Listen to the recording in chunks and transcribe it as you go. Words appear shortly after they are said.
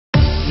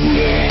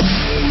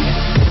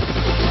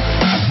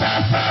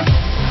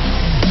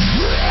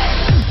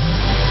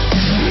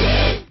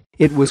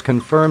It was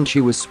confirmed she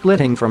was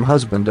splitting from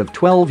husband of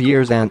 12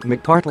 years Ant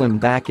McPartlin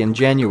back in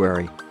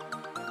January.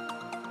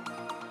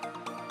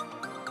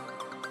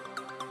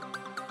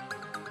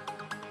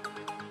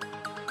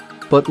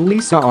 But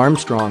Lisa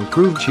Armstrong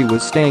proved she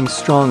was staying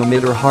strong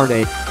amid her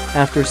heartache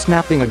after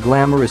snapping a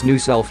glamorous new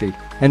selfie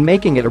and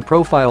making it a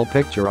profile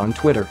picture on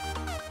Twitter.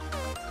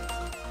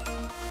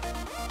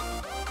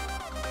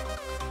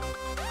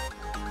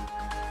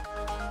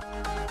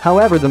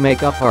 However, the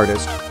makeup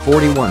artist,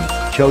 41,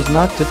 chose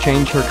not to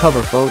change her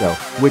cover photo,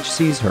 which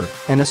sees her,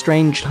 an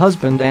estranged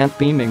husband Ant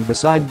beaming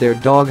beside their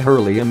dog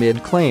Hurley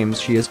amid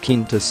claims she is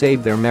keen to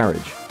save their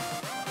marriage.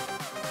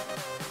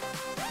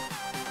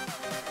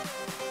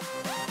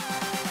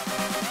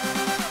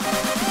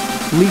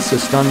 Lisa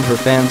stunned her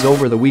fans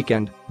over the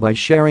weekend by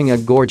sharing a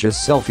gorgeous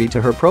selfie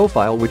to her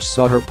profile which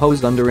saw her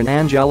posed under an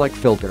angelic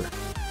filter.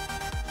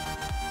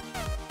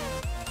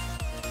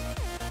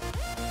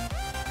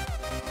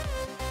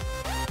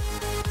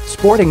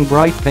 Sporting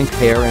bright pink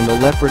hair and a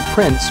leopard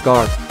print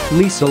scarf,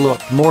 Lisa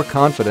looked more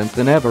confident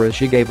than ever as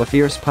she gave a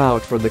fierce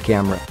pout for the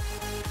camera.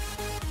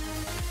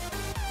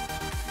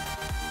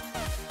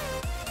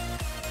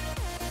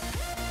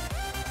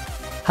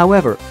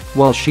 However,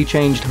 while she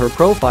changed her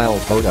profile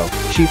photo,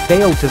 she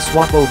failed to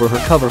swap over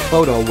her cover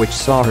photo which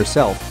saw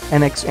herself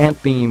and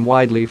ex-Ant beam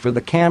widely for the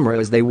camera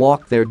as they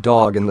walked their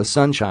dog in the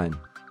sunshine.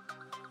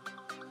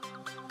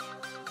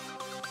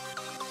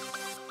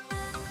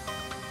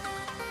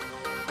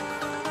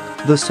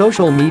 The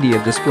social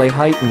media display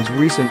heightens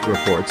recent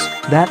reports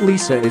that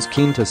Lisa is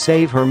keen to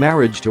save her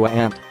marriage to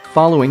Ant,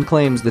 following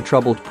claims the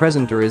troubled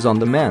presenter is on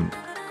the mend.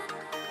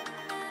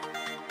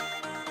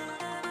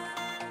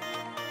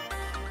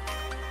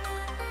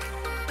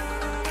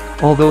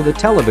 Although the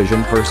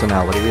television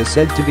personality is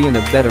said to be in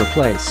a better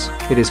place,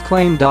 it is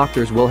claimed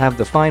doctors will have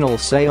the final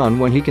say on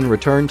when he can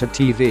return to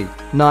TV,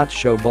 not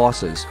show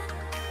bosses.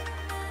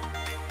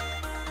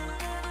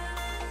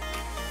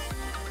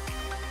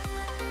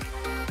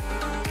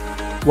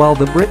 While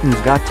the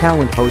Britain's Got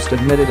Talent host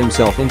admitted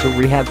himself into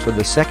rehab for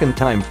the second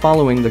time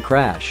following the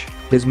crash,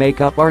 his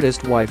makeup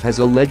artist wife has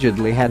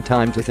allegedly had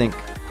time to think.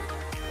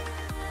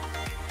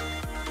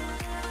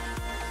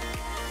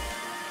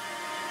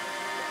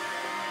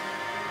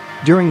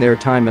 During their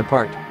time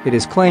apart, it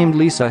is claimed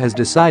Lisa has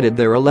decided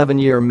their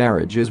 11-year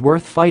marriage is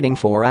worth fighting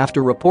for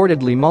after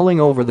reportedly mulling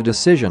over the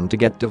decision to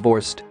get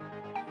divorced.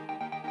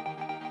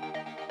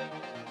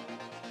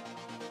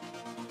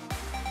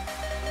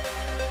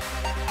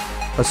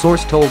 A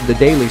source told the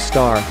Daily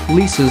Star,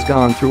 "Lisa's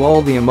gone through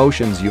all the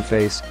emotions you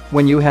face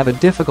when you have a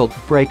difficult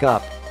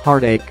breakup: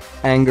 heartache,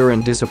 anger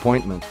and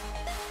disappointment.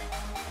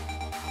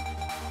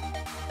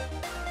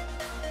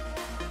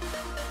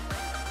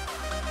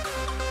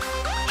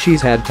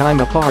 She's had time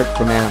apart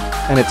from Ant,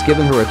 and it's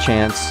given her a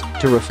chance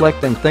to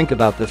reflect and think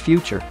about the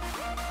future."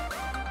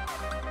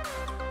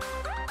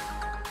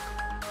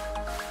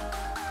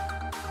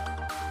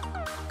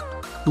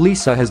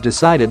 Lisa has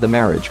decided the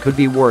marriage could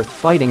be worth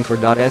fighting for.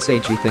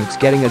 She thinks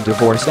getting a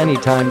divorce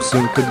anytime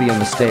soon could be a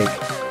mistake.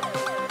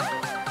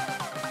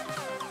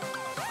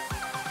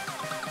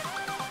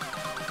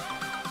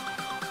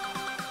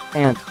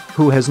 Ant,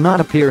 who has not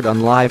appeared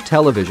on live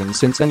television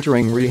since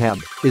entering rehab,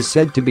 is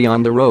said to be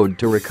on the road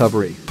to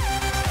recovery.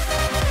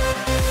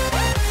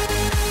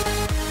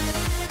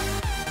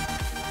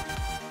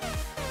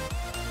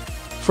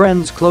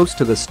 Friends close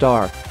to the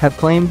star have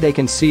claimed they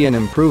can see an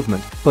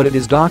improvement, but it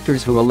is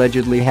doctors who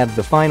allegedly have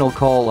the final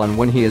call on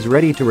when he is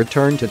ready to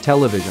return to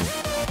television.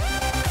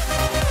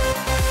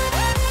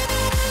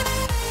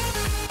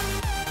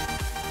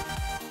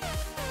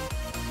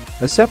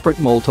 A separate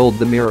mole told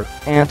the Mirror,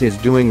 "Ant is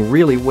doing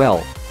really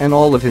well, and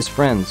all of his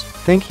friends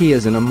think he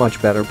is in a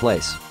much better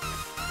place."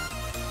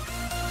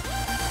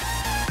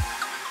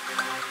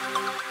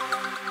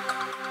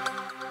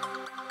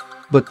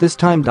 But this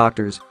time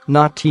doctors,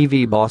 not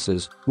TV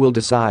bosses, will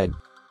decide.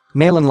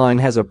 Mail Online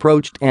has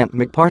approached Ant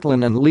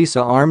McPartlin and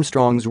Lisa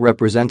Armstrong's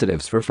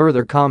representatives for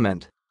further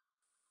comment.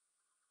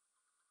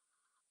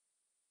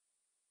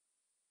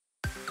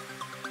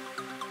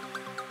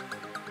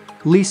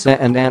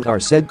 Lisa and Ant are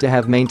said to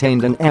have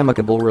maintained an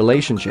amicable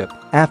relationship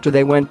after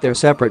they went their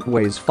separate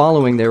ways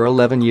following their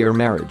 11-year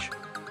marriage.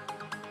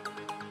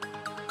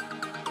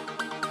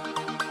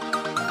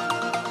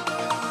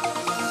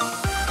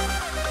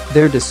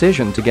 Their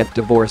decision to get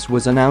divorced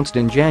was announced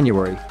in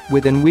January,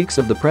 within weeks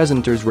of the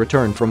presenter's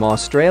return from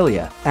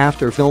Australia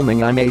after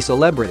filming I'm a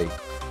Celebrity.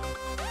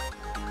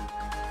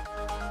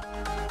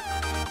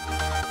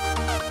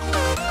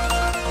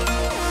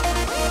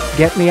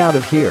 Get me out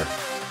of here.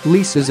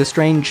 Lisa's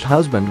estranged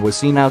husband was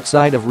seen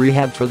outside of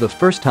rehab for the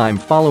first time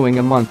following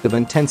a month of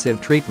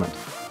intensive treatment.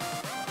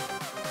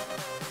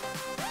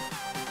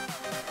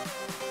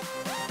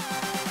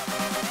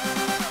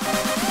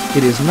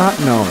 It is not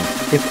known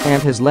if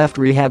Ant has left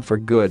rehab for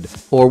good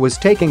or was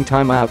taking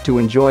time out to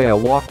enjoy a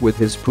walk with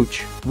his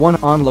pooch. One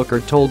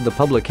onlooker told the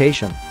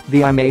publication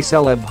the I'm a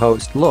Celeb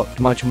host looked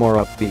much more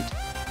upbeat.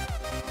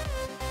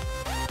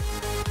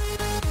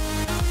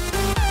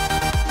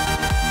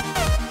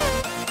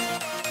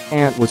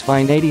 Ant was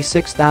fined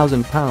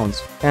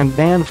 £86,000 and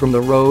banned from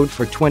the road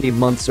for 20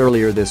 months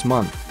earlier this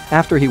month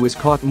after he was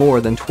caught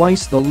more than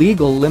twice the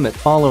legal limit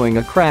following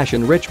a crash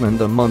in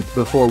Richmond a month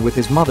before with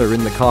his mother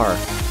in the car.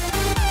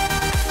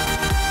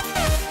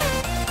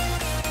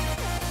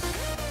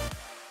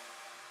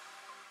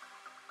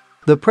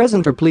 The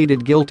presenter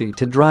pleaded guilty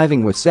to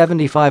driving with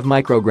 75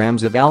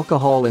 micrograms of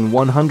alcohol and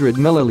 100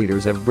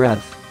 milliliters of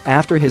breath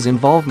after his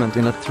involvement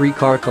in a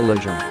three-car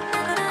collision.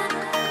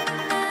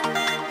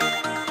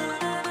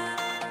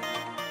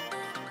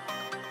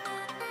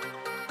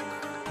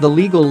 The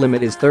legal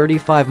limit is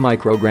 35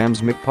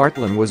 micrograms.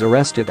 McPartlin was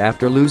arrested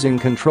after losing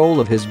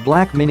control of his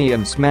black Mini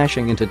and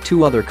smashing into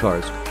two other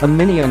cars, a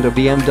Mini and a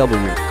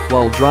BMW,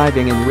 while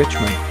driving in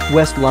Richmond,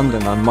 West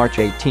London on March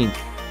 18.